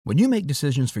When you make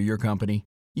decisions for your company,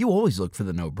 you always look for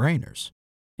the no-brainers.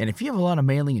 And if you have a lot of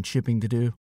mailing and shipping to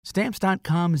do,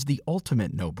 Stamps.com is the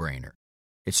ultimate no-brainer.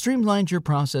 It streamlines your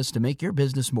process to make your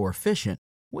business more efficient,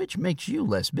 which makes you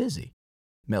less busy.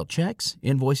 Mail checks,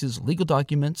 invoices, legal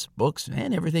documents, books,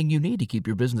 and everything you need to keep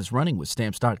your business running with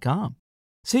Stamps.com.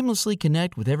 Seamlessly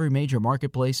connect with every major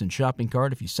marketplace and shopping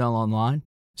cart if you sell online.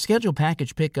 Schedule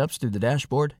package pickups through the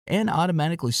dashboard and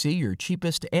automatically see your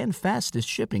cheapest and fastest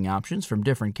shipping options from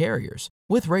different carriers,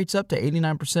 with rates up to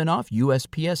 89% off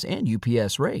USPS and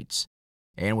UPS rates.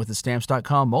 And with the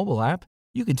Stamps.com mobile app,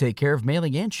 you can take care of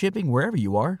mailing and shipping wherever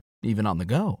you are, even on the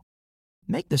go.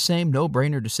 Make the same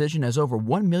no-brainer decision as over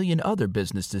 1 million other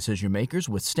business decision makers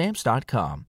with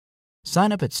Stamps.com.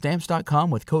 Sign up at Stamps.com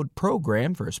with code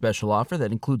PROGRAM for a special offer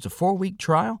that includes a 4-week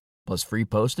trial, plus free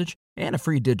postage and a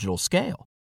free digital scale.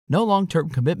 No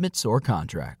long-term commitments or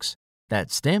contracts.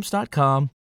 That's Stamps.com,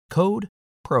 code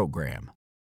PROGRAM.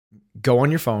 Go on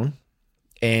your phone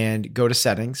and go to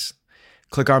settings,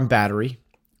 click on battery,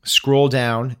 scroll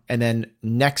down, and then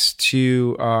next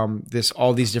to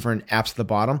all these different apps at the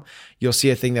bottom, you'll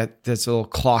see a thing that's a little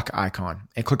clock icon.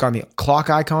 And click on the clock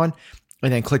icon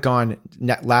and then click on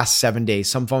last 7 days.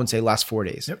 Some phones say last 4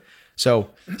 days. Yep.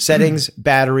 So settings,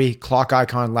 battery, clock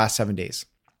icon, last 7 days.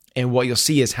 And what you'll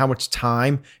see is how much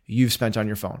time you've spent on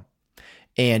your phone.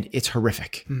 And it's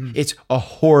horrific. Mm-hmm. It's a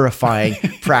horrifying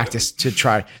practice to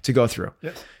try to go through.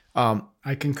 Yes.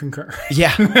 I can concur.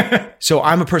 Yeah. So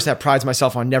I'm a person that prides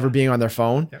myself on never being on their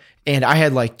phone. Yep. And I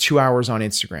had like 2 hours on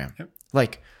Instagram. Yep.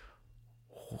 Like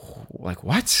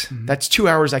what? Mm-hmm. That's 2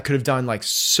 hours I could have done like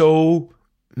so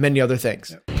many other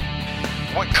things. Yep.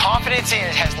 What confidence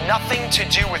is has nothing to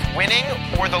do with winning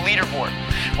or the leaderboard.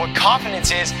 What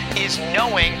confidence is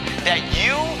knowing that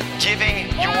you giving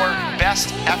your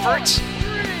best effort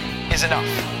is enough.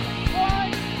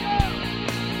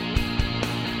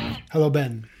 Hello,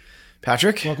 Ben.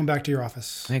 Patrick? Welcome back to your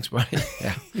office. Thanks, buddy.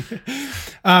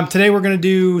 Yeah. Today we're going to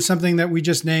do something that we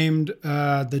just named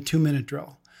the 2-minute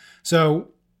drill. So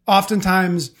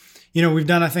oftentimes, we've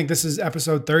done, I think this is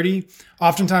episode 30.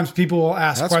 Oftentimes people will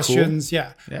ask questions. Cool.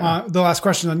 Yeah. They'll ask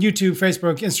questions on YouTube,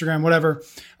 Facebook, Instagram, whatever.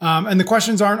 And the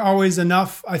questions aren't always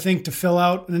enough, I think, to fill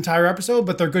out an entire episode,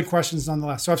 but they're good questions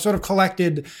nonetheless. So I've sort of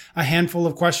collected a handful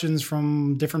of questions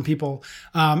from different people.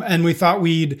 And we thought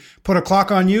we'd put a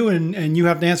clock on you and you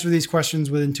have to answer these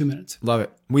questions within 2 minutes. Love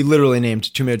it. We literally named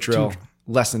 2-minute drill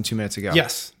less than 2 minutes ago.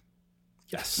 Yes.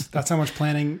 That's how much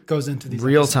planning goes into these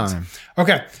real episodes. time.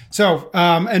 Okay. So,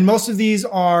 and most of these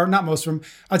are, not most of them,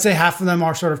 I'd say half of them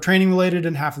are sort of training related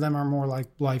and half of them are more like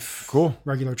life, cool,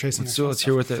 regular chasing. So let's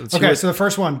hear what it. Okay. So the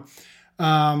first one,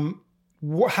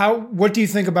 what do you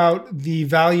think about the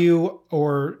value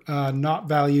or not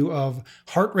value of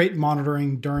heart rate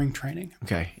monitoring during training?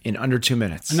 Okay. In under 2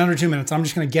 minutes. In under 2 minutes. I'm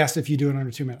just going to guess if you do it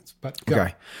under 2 minutes, but go.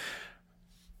 Okay.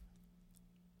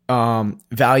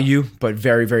 Value, but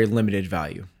very, very limited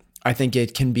value. I think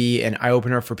it can be an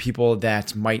eye-opener for people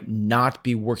that might not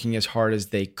be working as hard as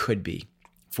they could be.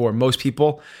 For most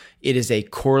people, it is a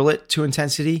correlate to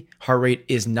intensity. Heart rate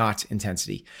is not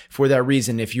intensity. For that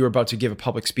reason, if you're about to give a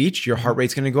public speech, your heart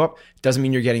rate's going to go up. Doesn't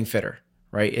mean you're getting fitter,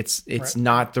 right? It's right.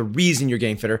 Not the reason you're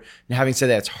getting fitter. And having said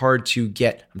that, it's hard to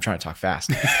get, I'm trying to talk fast.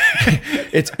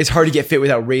 It's hard to get fit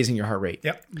without raising your heart rate.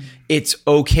 Yep. It's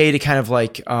okay to kind of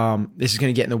like, this is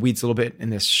going to get in the weeds a little bit in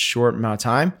this short amount of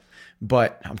time,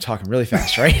 but I'm talking really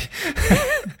fast, right?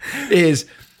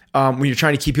 When you're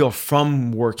trying to keep people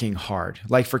from working hard.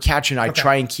 Like for Katrin, I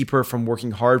try and keep her from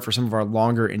working hard for some of our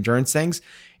longer endurance things.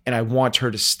 And I want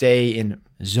her to stay in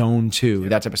zone 2,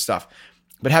 that type of stuff.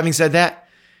 But having said that,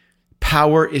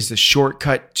 power is the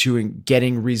shortcut to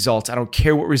getting results. I don't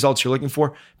care what results you're looking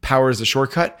for. Power is the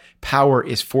shortcut. Power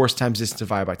is force times distance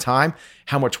divided by time.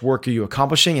 How much work are you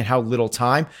accomplishing and how little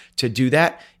time to do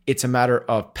that? It's a matter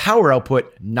of power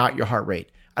output, not your heart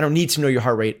rate. I don't need to know your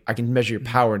heart rate. I can measure your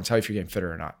power and tell you if you're getting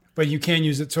fitter or not. But you can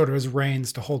use it sort of as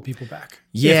reins to hold people back.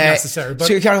 Yeah. If necessary. But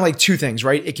so you're kind of like two things,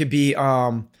 right? It could be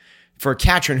for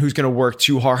Katrin, who's going to work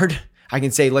too hard. I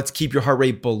can say, let's keep your heart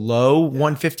rate below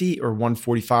 150 or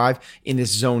 145 in this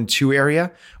zone 2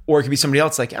 area. Or it could be somebody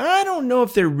else like, I don't know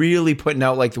if they're really putting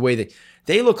out like the way that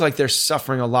they look like they're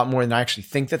suffering a lot more than I actually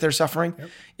think that they're suffering. Yep.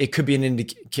 It could be an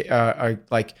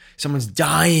like someone's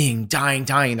dying.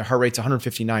 Their heart rate's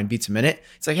 159 beats a minute.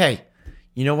 It's like, hey,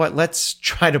 you know what? Let's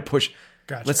try to push.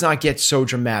 Gotcha. Let's not get so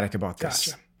dramatic about this.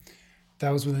 Gotcha.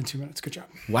 That was within 2 minutes. Good job.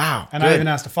 Wow. And good. I even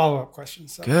asked a follow-up question.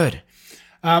 So. Good.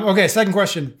 Okay, second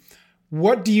question.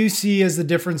 What do you see as the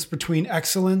difference between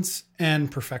excellence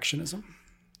and perfectionism?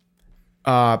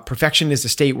 Perfection is the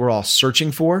state we're all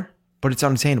searching for. but it's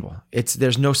unattainable.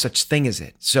 There's no such thing as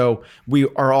it. So we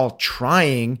are all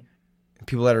trying,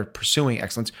 people that are pursuing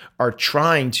excellence are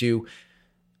trying to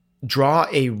draw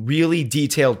a really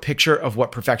detailed picture of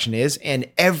what perfection is. And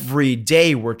every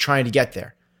day we're trying to get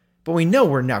there, but we know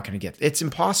we're not going to get there. It's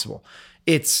impossible.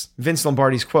 It's Vince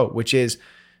Lombardi's quote, which is,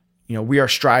 we are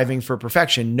striving for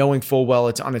perfection, knowing full well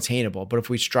it's unattainable. But if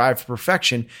we strive for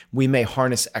perfection, we may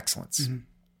harness excellence.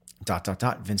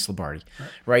 Vince Lombardi,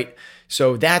 right?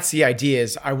 So that's the idea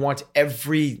is I want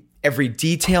every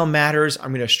detail matters.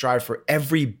 I'm going to strive for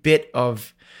every bit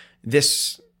of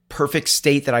this perfect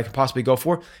state that I can possibly go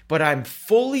for, but I'm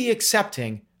fully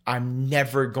accepting I'm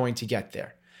never going to get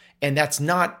there. And that's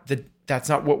not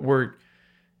what we're,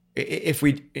 if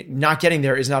we not getting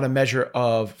there is not a measure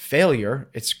of failure.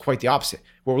 It's quite the opposite.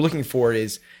 What we're looking for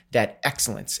is that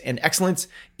excellence, and excellence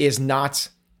is not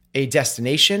a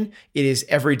destination. It is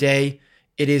every day.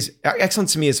 It is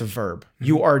excellence to me is a verb.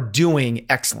 You are doing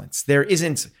excellence. There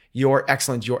isn't you're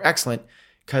excellent,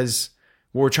 because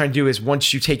what we're trying to do is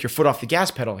once you take your foot off the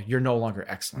gas pedal, you're no longer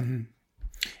excellent.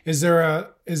 Is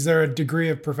there a degree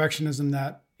of perfectionism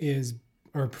that is,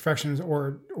 or perfectionism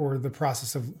or the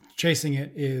process of chasing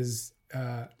it is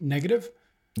negative?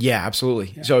 Yeah,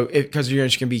 absolutely. Yeah. So because you're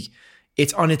just going to be,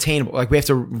 it's unattainable. Like we have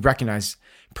to recognize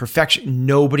perfection.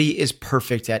 Nobody is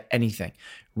perfect at anything.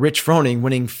 Rich Froning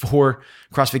winning 4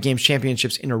 CrossFit Games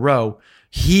championships in a row,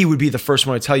 he would be the first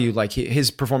one to tell you like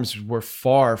his performances were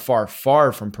far, far,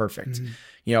 far from perfect.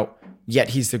 Yet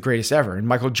he's the greatest ever. And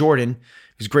Michael Jordan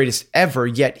was greatest ever,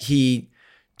 yet he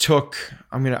took,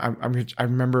 I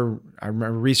remember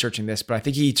researching this, but I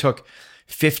think he took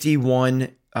 51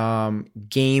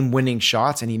 game winning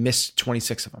shots and he missed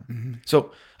 26 of them.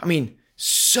 So,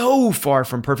 so far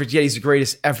from perfect, yet he's the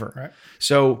greatest ever. Right.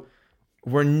 So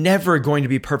we're never going to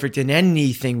be perfect in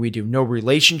anything we do. No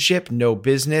relationship, no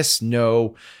business,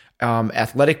 no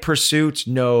athletic pursuit,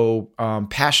 no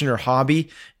passion or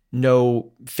hobby,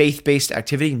 no faith-based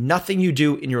activity. Nothing you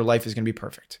do in your life is going to be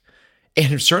perfect.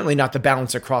 And certainly not the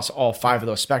balance across all 5 of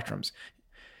those spectrums.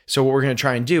 So what we're going to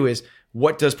try and do is,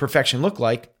 what does perfection look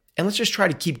like? And let's just try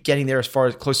to keep getting there as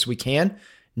close as we can,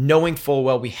 knowing full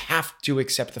well we have to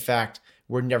accept the fact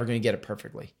we're never going to get it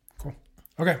perfectly. Cool.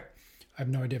 Okay. I have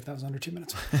no idea if that was under 2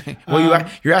 minutes. Well,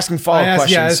 you're asking follow-up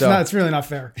questions. Yeah, it's really not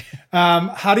fair.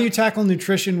 How do you tackle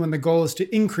nutrition when the goal is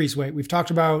to increase weight? We've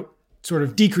talked about sort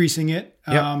of decreasing it,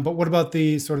 but what about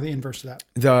the sort of the inverse to that?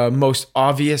 The most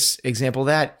obvious example of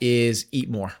that is eat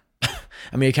more.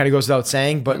 It kind of goes without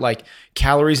saying, but like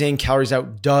calories in, calories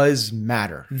out does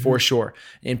matter for sure.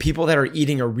 And people that are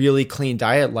eating a really clean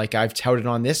diet, like I've touted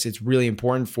on this, it's really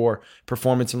important for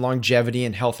performance and longevity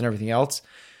and health and everything else.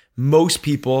 Most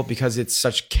people, because it's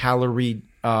such calorie,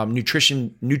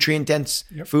 nutrient dense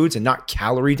foods and not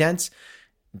calorie dense,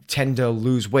 tend to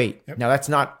lose weight. Now that's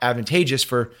not advantageous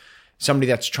for somebody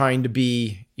that's trying to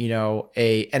be,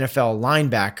 a NFL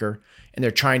linebacker and they're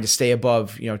trying to stay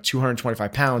above,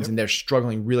 225 pounds and they're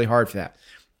struggling really hard for that.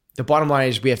 The bottom line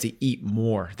is we have to eat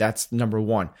more. That's number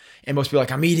one. And most people are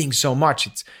like, I'm eating so much.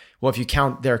 If you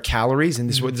count their calories, and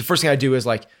this is what the first thing I do is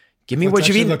like, give me what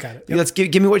you've eaten. Look at it. Yep. Let's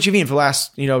give me what you've eaten for the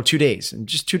last, 2 days. And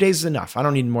just 2 days is enough. I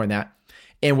don't need more than that.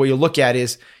 And what you look at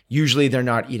is usually they're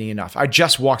not eating enough. I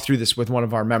just walked through this with one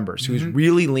of our members who's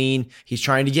really lean. He's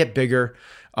trying to get bigger.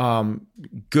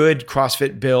 Good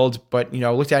CrossFit build, but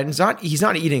looked at it, he's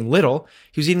not eating little.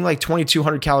 He was eating like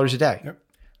 2,200 calories a day. Yep.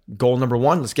 Goal number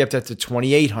one, let's get that to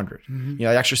 2,800. The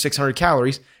extra 600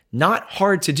 calories, not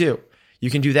hard to do. You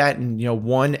can do that in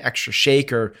one extra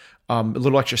shake or a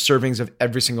little extra servings of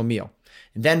every single meal.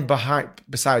 And then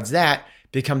besides that,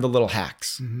 become the little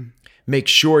hacks. Make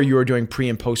sure you are doing pre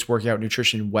and post workout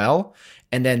nutrition well.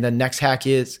 And then the next hack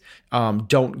is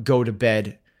don't go to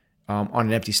bed on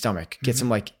an empty stomach. Get some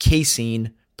like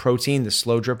casein protein, the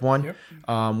slow drip one,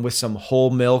 with some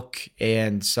whole milk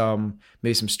and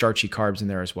maybe some starchy carbs in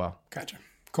there as well. Gotcha.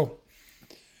 Cool.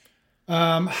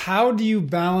 How do you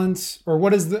balance, or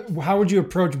how would you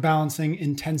approach balancing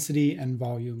intensity and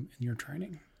volume in your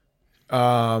training?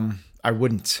 I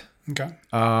wouldn't. Okay.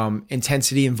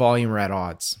 Intensity and volume are at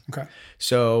odds. Okay.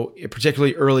 So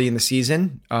particularly early in the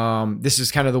season, this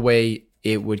is kind of the way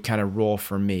it would kind of roll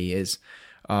for me is,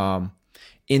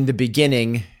 in the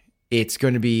beginning, it's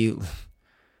going to be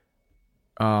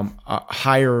a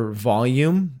higher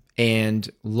volume and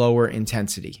lower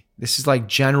intensity. This is like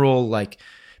general, like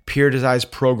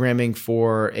periodized programming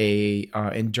for a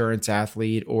endurance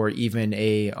athlete or even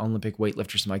a Olympic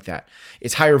weightlifter, something like that.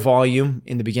 It's higher volume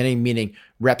in the beginning, meaning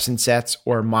reps and sets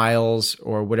or miles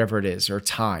or whatever it is, or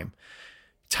time.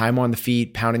 time on the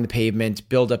feet, pounding the pavement,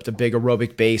 build up the big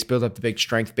aerobic base, build up the big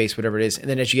strength base, whatever it is. And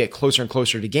then as you get closer and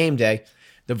closer to game day,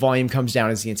 the volume comes down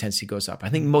as the intensity goes up. I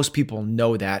think most people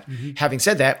know that. Having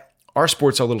said that, our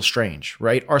sport's a little strange,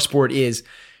 right? Our sport is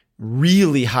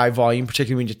really high volume,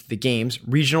 particularly when you get to the games.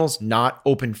 Regionals, not.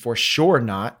 Open for sure,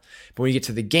 not. But when you get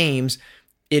to the games,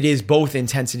 it is both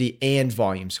intensity and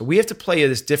volume. So we have to play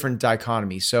this different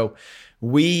dichotomy. So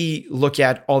we look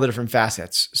at all the different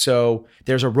facets. So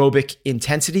there's aerobic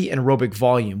intensity and aerobic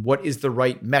volume. What is the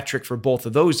right metric for both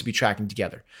of those to be tracking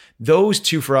together? Those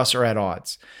two for us are at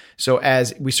odds. So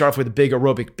as we start off with a big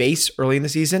aerobic base early in the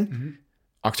season,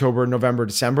 October, November,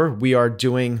 December, we are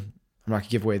doing, I'm not gonna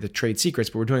give away the trade secrets,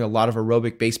 but we're doing a lot of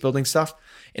aerobic base building stuff.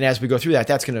 And as we go through that,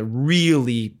 that's gonna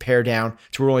really pare down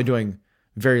to we're only doing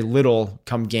very little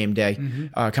come game day,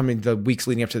 coming the weeks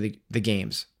leading up to the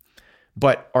games.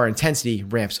 But our intensity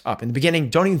ramps up. In the beginning,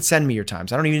 don't even send me your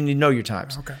times. I don't even need to know your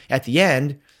times. Okay. At the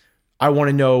end, I want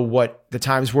to know what the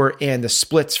times were and the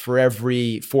splits for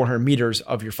every 400 meters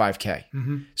of your 5K.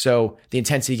 So the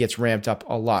intensity gets ramped up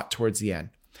a lot towards the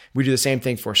end. We do the same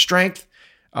thing for strength,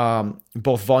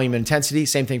 both volume and intensity.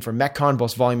 Same thing for Metcon,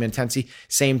 both volume and intensity.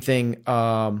 Same thing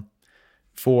for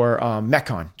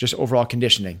Metcon, just overall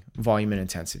conditioning, volume and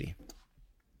intensity.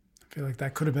 I feel like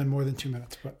that could have been more than 2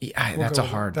 minutes, but yeah, that's a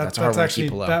hard one to keep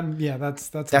alive.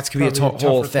 That's could be a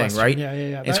whole thing, question. Right?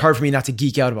 Yeah. It's hard for me not to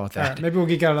geek out about that. Right, maybe we'll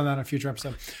geek out on that in a future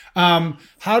episode.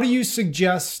 How do you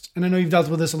suggest, and I know you've dealt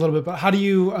with this a little bit, but how do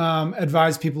you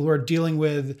advise people who are dealing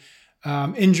with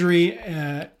injury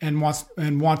and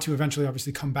want to eventually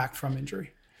obviously come back from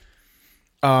injury?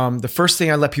 The first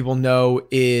thing I let people know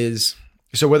is,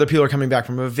 so whether people are coming back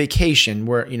from a vacation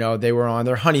where, they were on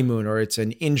their honeymoon, or it's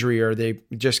an injury, or they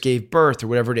just gave birth, or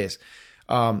whatever it is,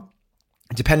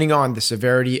 depending on the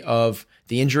severity of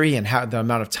the injury and how the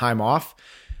amount of time off,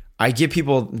 I give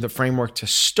people the framework to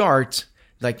start,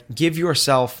 like give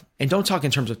yourself, and don't talk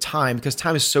in terms of time because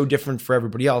time is so different for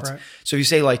everybody else. Right. So if you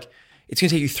say like, it's going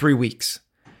to take you 3 weeks.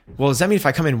 Well, does that mean if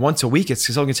I come in once a week, it's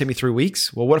still going to take me 3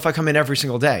 weeks? Well, what if I come in every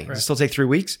single day? Right. Does it still take 3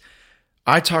 weeks?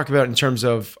 I talk about it in terms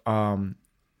of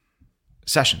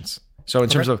sessions. So in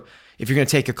terms of if you're going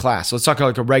to take a class, so let's talk about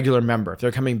like a regular member. If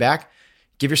they're coming back,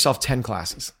 give yourself 10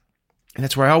 classes. And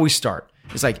that's where I always start.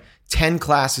 It's like 10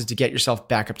 classes to get yourself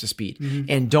back up to speed.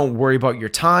 And don't worry about your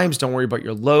times. Don't worry about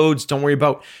your loads. Don't worry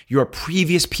about your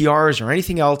previous PRs or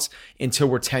anything else until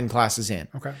we're 10 classes in.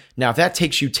 Okay. Now, if that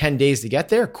takes you 10 days to get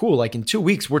there, cool. Like in 2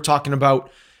 weeks, we're talking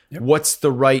about what's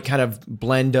the right kind of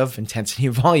blend of intensity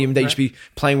and volume that you should be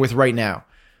playing with right now.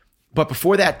 But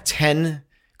before that 10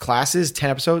 classes, 10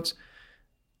 episodes,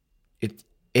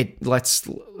 it lets,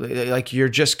 like, you're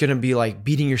just going to be like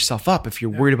beating yourself up if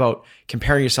you're worried about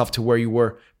comparing yourself to where you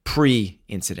were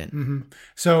pre-incident.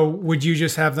 So would you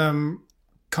just have them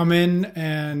come in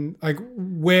and like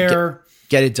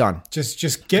get it done?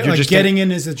 Just get like getting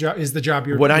in is the job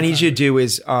you're. What I need you to do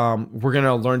is we're going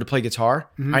to learn to play guitar.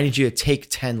 I need you to take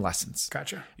 10 lessons.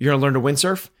 Gotcha. You're going to learn to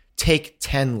windsurf. Take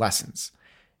 10 lessons,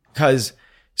 because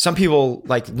some people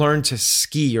like learn to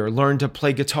ski or learn to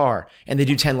play guitar and they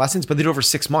do 10 lessons, but they do it over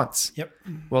 6 months. Yep.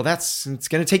 Well, it's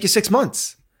going to take you 6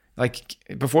 months, like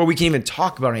before we can even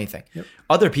talk about anything. Yep.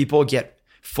 Other people get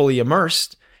fully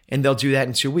immersed and they'll do that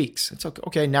in 2 weeks. It's okay.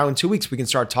 Okay. Now in 2 weeks, we can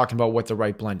start talking about what the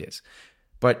right blend is.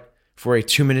 But for a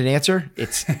 2-minute answer,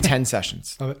 it's 10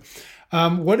 sessions. Love it.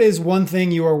 What is one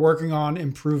thing you are working on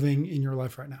improving in your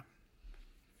life right now?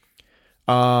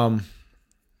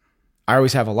 I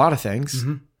always have a lot of things.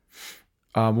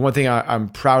 One thing I'm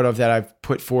proud of that I've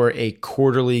put for a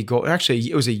quarterly goal,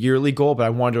 actually it was a yearly goal, but I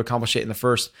wanted to accomplish it in the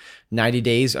first 90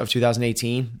 days of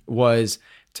 2018, was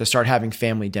to start having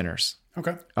family dinners.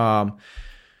 Okay.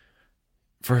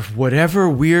 For whatever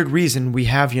weird reason, we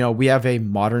have a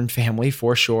modern family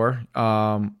for sure.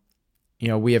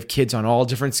 We have kids on all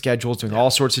different schedules doing all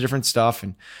sorts of different stuff,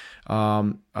 and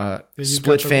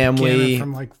split family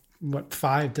from like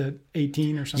 5 to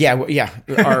 18 or something. Yeah.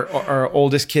 Our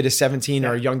oldest kid is 17.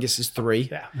 Our youngest is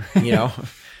 3. Yeah.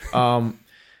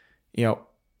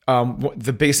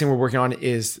 The biggest thing we're working on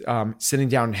is sitting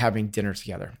down and having dinner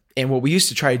together. And what we used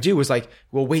to try to do was like,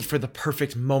 we'll wait for the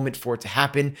perfect moment for it to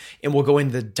happen, and we'll go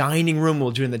in the dining room.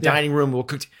 We'll do it in the dining room. We'll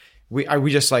cook. We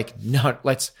just like, no,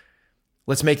 let's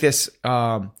make this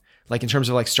like in terms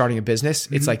of like starting a business,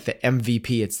 it's like the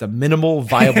MVP. It's the minimal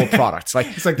viable product.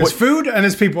 It's like there's food and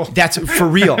there's people. That's for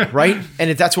real, right? And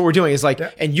if that's what we're doing, is like,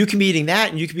 and you can be eating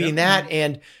that, and you can be eating that,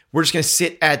 and we're just gonna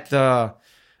sit at the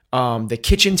the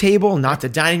kitchen table, not the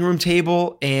dining room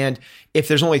table. And if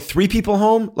there's only 3 people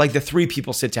home, like the 3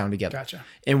 people sit down together. Gotcha.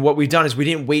 And what we've done is we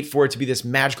didn't wait for it to be this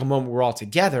magical moment where we're all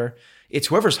together. It's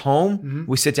whoever's home,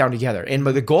 we sit down together. And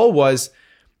the goal was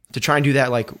to try and do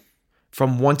that like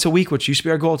from once a week, which used to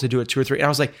be our goal, to do it 2 or 3. And I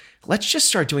was like, let's just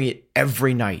start doing it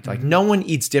every night. Like no one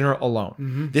eats dinner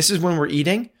alone. This is when we're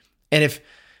eating. And if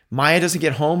Maya doesn't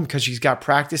get home because she's got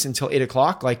practice until 8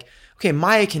 o'clock, like, okay,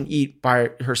 Maya can eat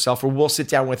by herself, or we'll sit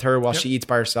down with her while she eats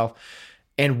by herself,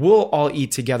 and we'll all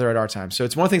eat together at our time. So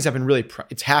it's one of the things I've been really,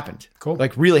 it's happened. Cool.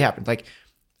 Like really happened. Like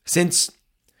since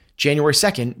January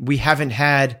 2nd, we haven't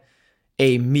had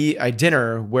a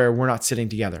dinner where we're not sitting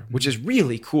together, which is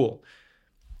really cool.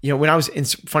 You know, when I was,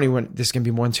 it's funny when this is going to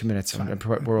be more than 2 minutes.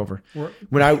 We're over.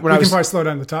 We can probably slow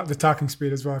down the talking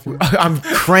speed as well. If you want. I'm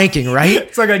cranking, right?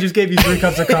 It's like I just gave you 3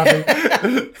 cups of coffee.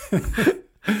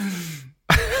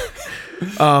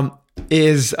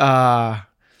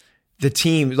 The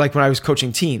team, like when I was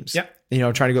coaching teams, you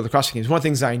know, trying to go to the CrossFit Games, one of the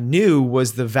things I knew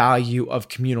was the value of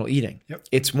communal eating.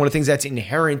 It's one of the things that's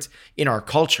inherent in our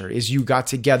culture is you got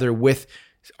together with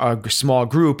a small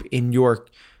group in your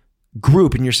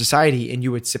society, and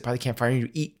you would sit by the campfire and you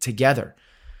eat together.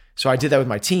 So I did that with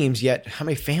my teams, yet how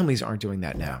many families aren't doing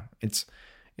that now? It's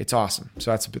awesome.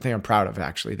 So that's a thing I'm proud of,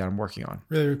 actually, that I'm working on.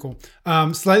 Really, really cool.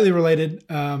 Slightly related,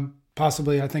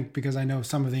 possibly, I think, because I know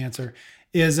some of the answer,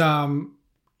 is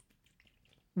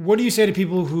what do you say to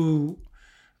people who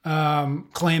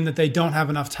claim that they don't have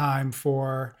enough time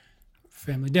for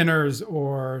family dinners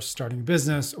or starting a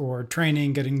business or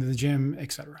training, getting to the gym,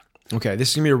 etc.? Okay, this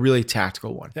is gonna be a really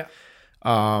tactical one. Yeah.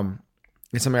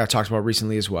 It's something I talked about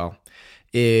recently as well,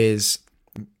 is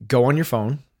go on your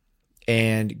phone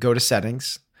and go to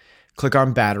settings, click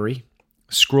on battery,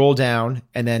 scroll down,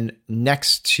 and then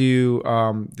next to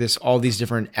all these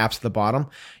different apps at the bottom,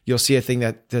 you'll see a thing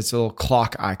that's a little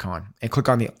clock icon, and click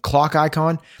on the clock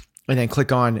icon, and then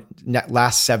click on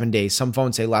last 7 days. Some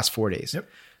phones say last 4 days. Yep.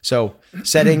 So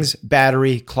settings,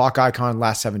 battery, clock icon,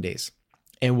 last 7 days.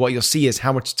 And what you'll see is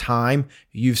how much time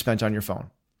you've spent on your phone.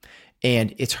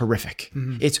 And it's horrific.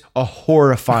 It's a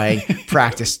horrifying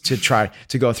practice to try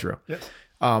to go through. Yes.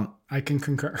 I can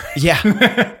concur.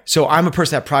 Yeah. So I'm a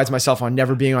person that prides myself on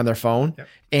never being on their phone. Yep.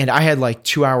 And I had like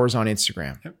 2 hours on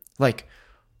Instagram. Yep. Like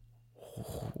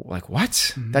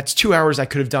what? That's 2 hours I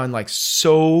could have done like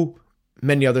so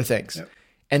many other things. Yep.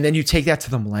 And then you take that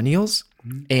to the millennials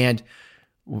and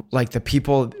like the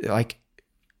people like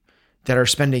that are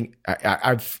spending,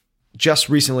 I've just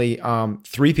recently,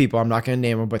 3 people, I'm not going to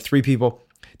name them, but 3 people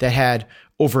that had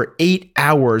over 8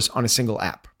 hours on a single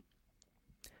app.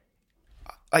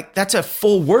 Like that's a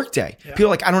full work day. Yeah. People are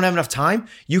like, I don't have enough time.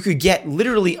 You could get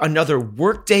literally another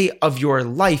work day of your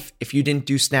life if you didn't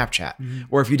do Snapchat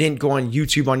or if you didn't go on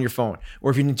YouTube on your phone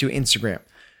or if you didn't do Instagram.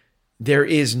 There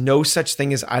is no such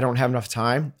thing as I don't have enough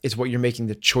time. It's what you're making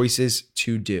the choices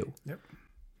to do. Yep.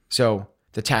 So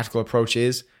the tactical approach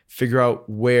is figure out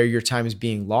where your time is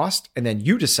being lost, and then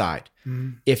you decide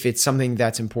if it's something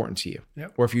that's important to you,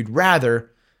 or if you'd rather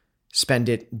spend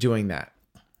it doing that.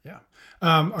 Yeah.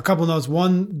 A couple notes.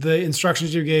 One, the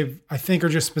instructions you gave, I think, are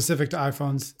just specific to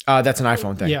iPhones. That's an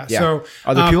iPhone thing. Yeah. So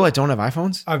are there people that don't have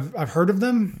iPhones? I've heard of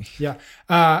them. Yeah.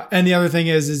 And the other thing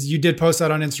is you did post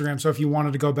that on Instagram. So if you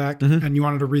wanted to go back and you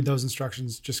wanted to read those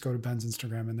instructions, just go to Ben's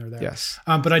Instagram and they're there. Yes.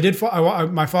 But I did.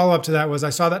 My follow up to that was I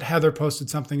saw that Heather posted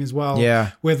something as well.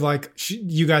 Yeah. With like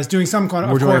you guys doing some kind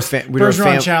of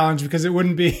Bergeron challenge, because it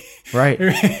wouldn't be right.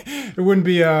 It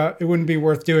wouldn't be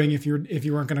worth doing if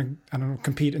you weren't going to, I don't know,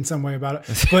 compete in some way about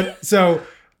it. But so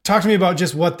talk to me about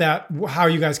just how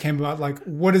you guys came about, like,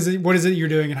 what is it you're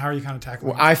doing and how are you kind of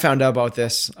tackling it? Well, I found out about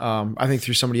this, I think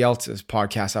through somebody else's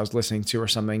podcast I was listening to or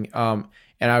something.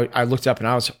 And I looked up and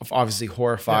I was obviously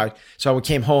horrified. Yeah. So I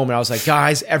came home and I was like,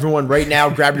 guys, everyone right now,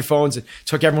 grab your phones, and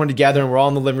took everyone together and we're all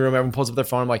in the living room. Everyone pulls up their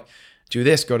phone. I'm like, do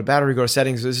this, go to battery, go to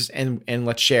settings, and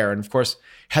let's share. And of course,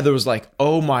 Heather was like,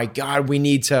 oh my God, we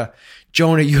need to,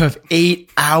 Jonah, you have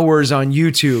 8 hours on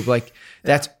YouTube. Like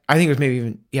that's, I think it was maybe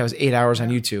even, it was 8 hours on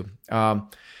YouTube.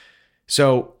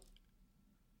 So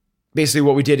basically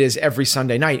what we did is every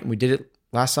Sunday night, and we did it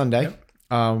last Sunday,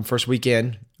 first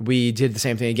weekend, we did the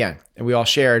same thing again, and we all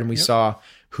shared, and we saw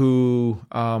who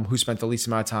spent the least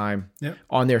amount of time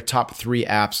on their top 3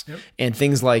 apps, and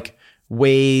things like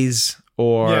Waze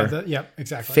or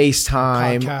exactly.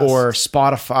 FaceTime Podcast. Or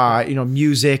Spotify,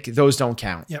 music, those don't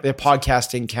count. Yep. The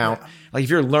podcasting count. Yeah. Like if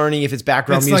you're learning, if it's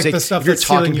background music, like the stuff if you're that's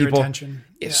talking to your people, attention.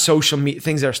 social media,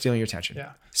 things that are stealing your attention.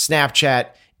 Yeah. Snapchat,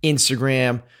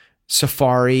 Instagram,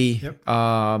 Safari,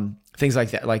 things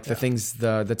like that, like the things,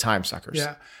 the time suckers.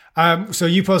 Yeah. So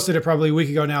you posted it probably a week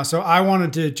ago now. So I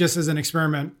wanted to, just as an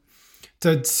experiment,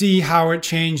 to see how it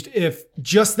changed. If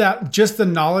just the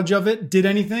knowledge of it did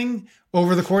anything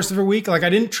over the course of a week. Like I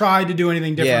didn't try to do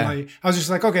anything differently. I was just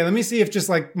like, okay, let me see if just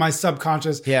like my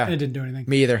subconscious, and it didn't do anything.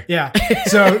 Me either. Yeah.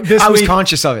 So this I was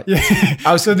conscious of it.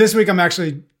 Yeah. So this week I'm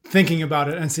actually thinking about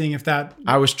it and seeing if that.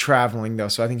 I was traveling though.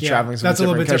 So I think traveling is that's a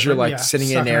little bit different because you're like sitting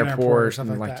in an airport or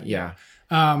something and like that.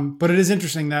 But it is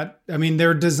interesting that, I mean,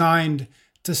 they're designed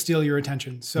to steal your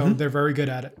attention. So they're very good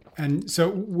at it. And so,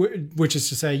 which is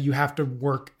to say you have to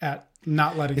work at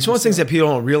not letting it's one of the things that people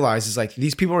don't realize is like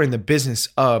these people are in the business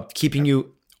of keeping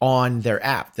you on their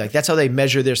app. Like that's how they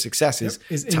measure their success is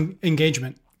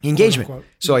engagement. Engagement. Quote,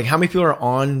 unquote. So like how many people are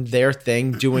on their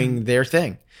thing doing their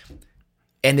thing?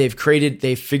 And they've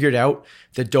figured out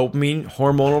the dopamine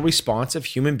hormonal response of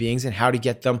human beings and how to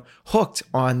get them hooked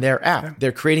on their app. Yeah.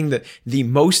 They're creating the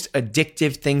most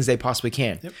addictive things they possibly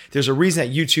can. Yep. There's a reason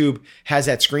that YouTube has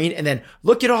that screen. And then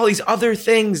look at all these other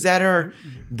things that are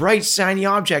bright, shiny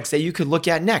objects that you could look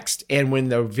at next. And when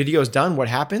the video is done, what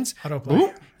happens?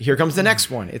 Ooh, here comes the next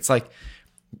one. It's like,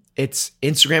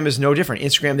 Instagram is no different.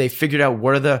 Instagram, they figured out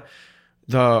what are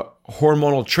the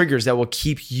hormonal triggers that will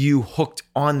keep you hooked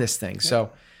on this thing. Yeah. So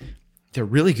they're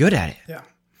really good at it. Yeah.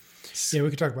 Yeah, we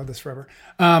could talk about this forever.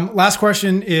 Last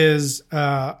question is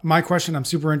my question. I'm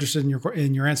super interested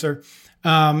in your answer.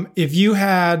 If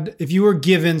you were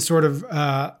given sort of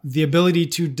the ability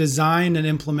to design and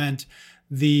implement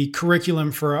the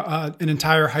curriculum for an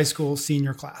entire high school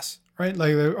senior class, right?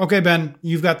 Like, okay, Ben,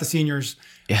 you've got the seniors.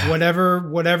 Yeah.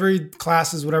 Whatever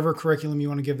classes, whatever curriculum you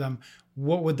want to give them,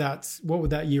 what would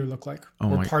that year look like?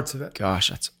 Or parts of it? Gosh,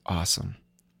 that's awesome.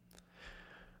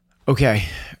 Okay.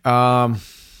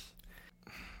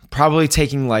 Probably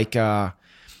taking like, if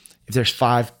there's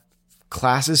 5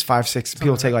 classes, 5, 6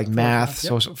 people take like math.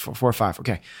 So 4 or 5.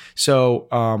 Okay. So,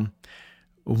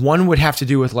 one would have to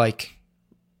do with like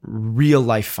real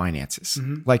life finances.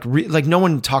 Mm-hmm. Like no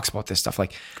one talks about this stuff.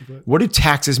 Like what do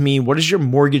taxes mean? What does your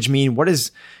mortgage mean? What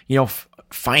is,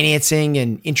 financing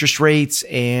and interest rates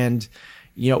and,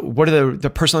 what are the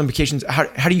personal implications?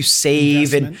 How do you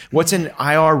save and what's an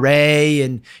IRA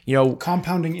and,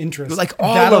 compounding interest, like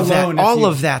all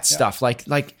of that stuff.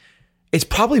 Like it's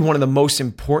probably one of the most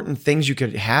important things you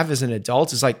could have as an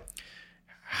adult is like,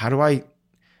 how do I,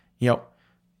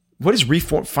 what is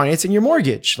refinancing your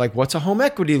mortgage? Like what's a home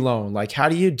equity loan? Like how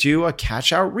do you do a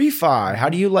cash out refi? How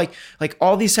do you like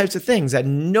all these types of things that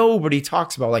nobody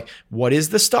talks about? Like what is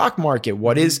the stock market?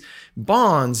 What is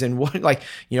bonds? And what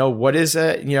what is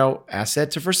asset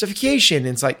diversification?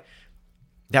 And it's like,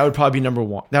 that would probably be number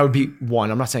one. That would be one.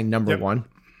 I'm not saying number one.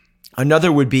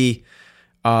 Another would be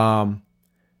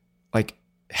like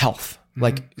health.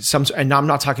 Like and I'm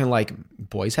not talking like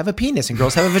boys have a penis and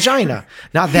girls have a vagina.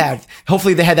 Not that.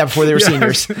 Hopefully they had that before they were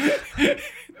seniors.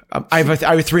 I have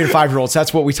a 3 and 5-year-olds.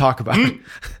 That's what we talk about.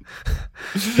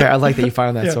 Okay, I like that you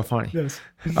found that so funny. Yes.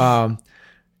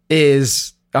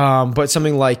 But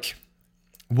something like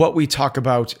what we talk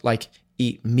about, like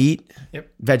eat meat,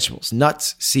 vegetables,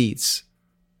 nuts, seeds,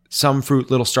 some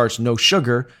fruit, little starch, no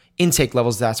sugar. Intake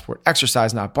levels that support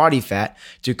exercise, not body fat,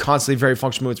 do constantly very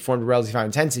functional movements performed at relatively high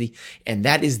intensity. And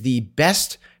that is the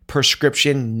best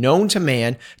prescription known to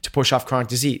man to push off chronic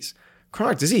disease.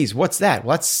 Chronic disease, what's that?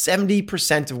 Well, that's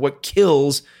 70% of what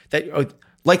kills that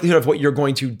likelihood of what you're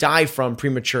going to die from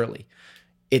prematurely.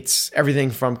 It's everything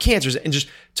from cancers and just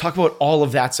talk about all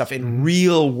of that stuff in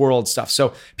real world stuff.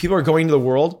 So people are going to the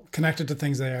world connected to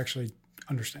things they actually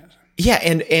understand. Yeah.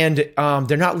 And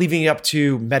they're not leaving it up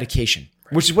to medication.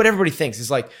 Which is what everybody thinks. It's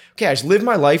like, okay, I just live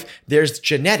my life. There's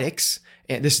genetics.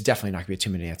 And this is definitely not going to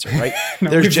be a 2-minute answer, right? No,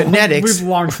 there's genetics. We've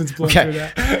long since blown through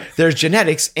that. There's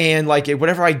genetics. And like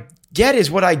whatever I get is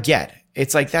what I get.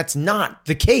 It's like, that's not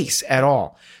the case at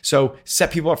all. So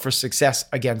set people up for success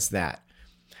against that.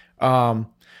 The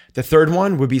third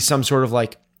one would be some sort of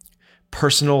like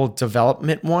personal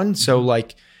development one. So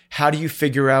like, how do you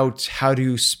figure out how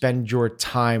to spend your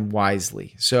time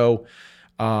wisely? So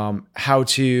how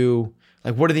to...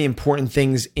 Like, what are the important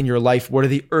things in your life? What are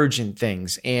the urgent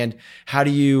things? And how do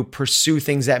you pursue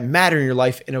things that matter in your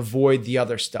life and avoid the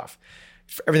other stuff?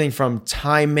 Everything from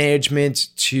time management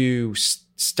to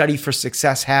study for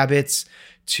success habits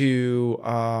to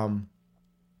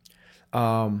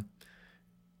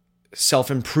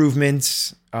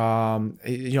self-improvements,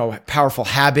 powerful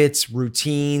habits,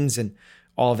 routines, and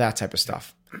all of that type of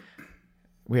stuff.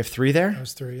 We have 3 there? That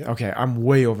was 3, yeah. Okay, I'm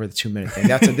way over the 2-minute thing.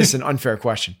 This is an unfair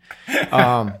question.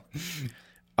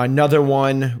 Another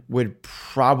one would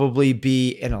probably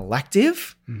be an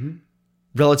elective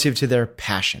relative to their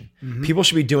passion. Mm-hmm. People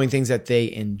should be doing things that they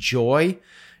enjoy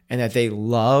and that they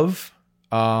love.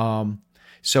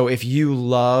 So if you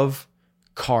love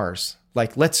cars.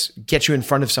 Like, let's get you in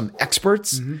front of some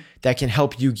experts that can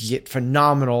help you get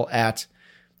phenomenal at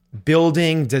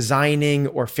building, designing,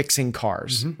 or fixing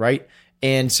cars, right?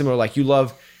 And similar, like you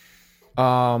love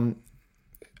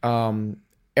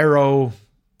aero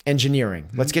engineering.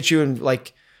 Let's get you in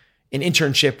like an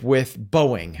internship with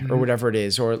Boeing or whatever it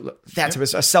is, or that's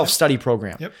a self-study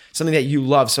program, something that you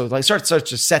love. So like start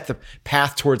to set the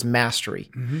path towards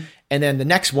mastery. And then the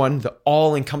next one, the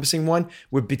all-encompassing one,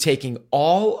 would be taking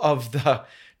all of the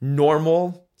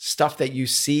normal stuff that you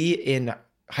see in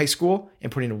high school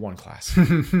and putting it in one class.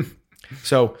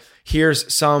 So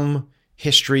here's some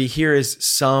history, here is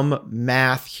some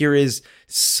math, here is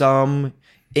some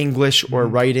English or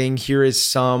writing, here is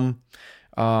some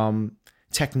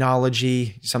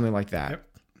technology, something like that. Yep.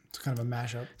 It's kind of a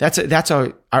mashup.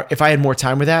 If I had more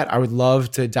time with that, I would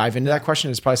love to dive into that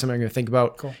question. It's probably something I'm going to think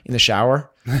about in the shower,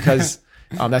 because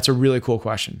that's a really cool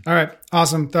question. All right.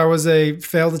 Awesome. That was a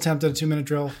failed attempt at a 2-minute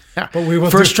drill, but we will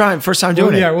first time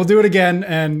doing it. Yeah. We'll do it again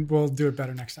and we'll do it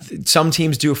better next time. Some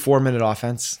teams do a 4-minute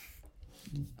offense.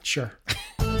 Sure.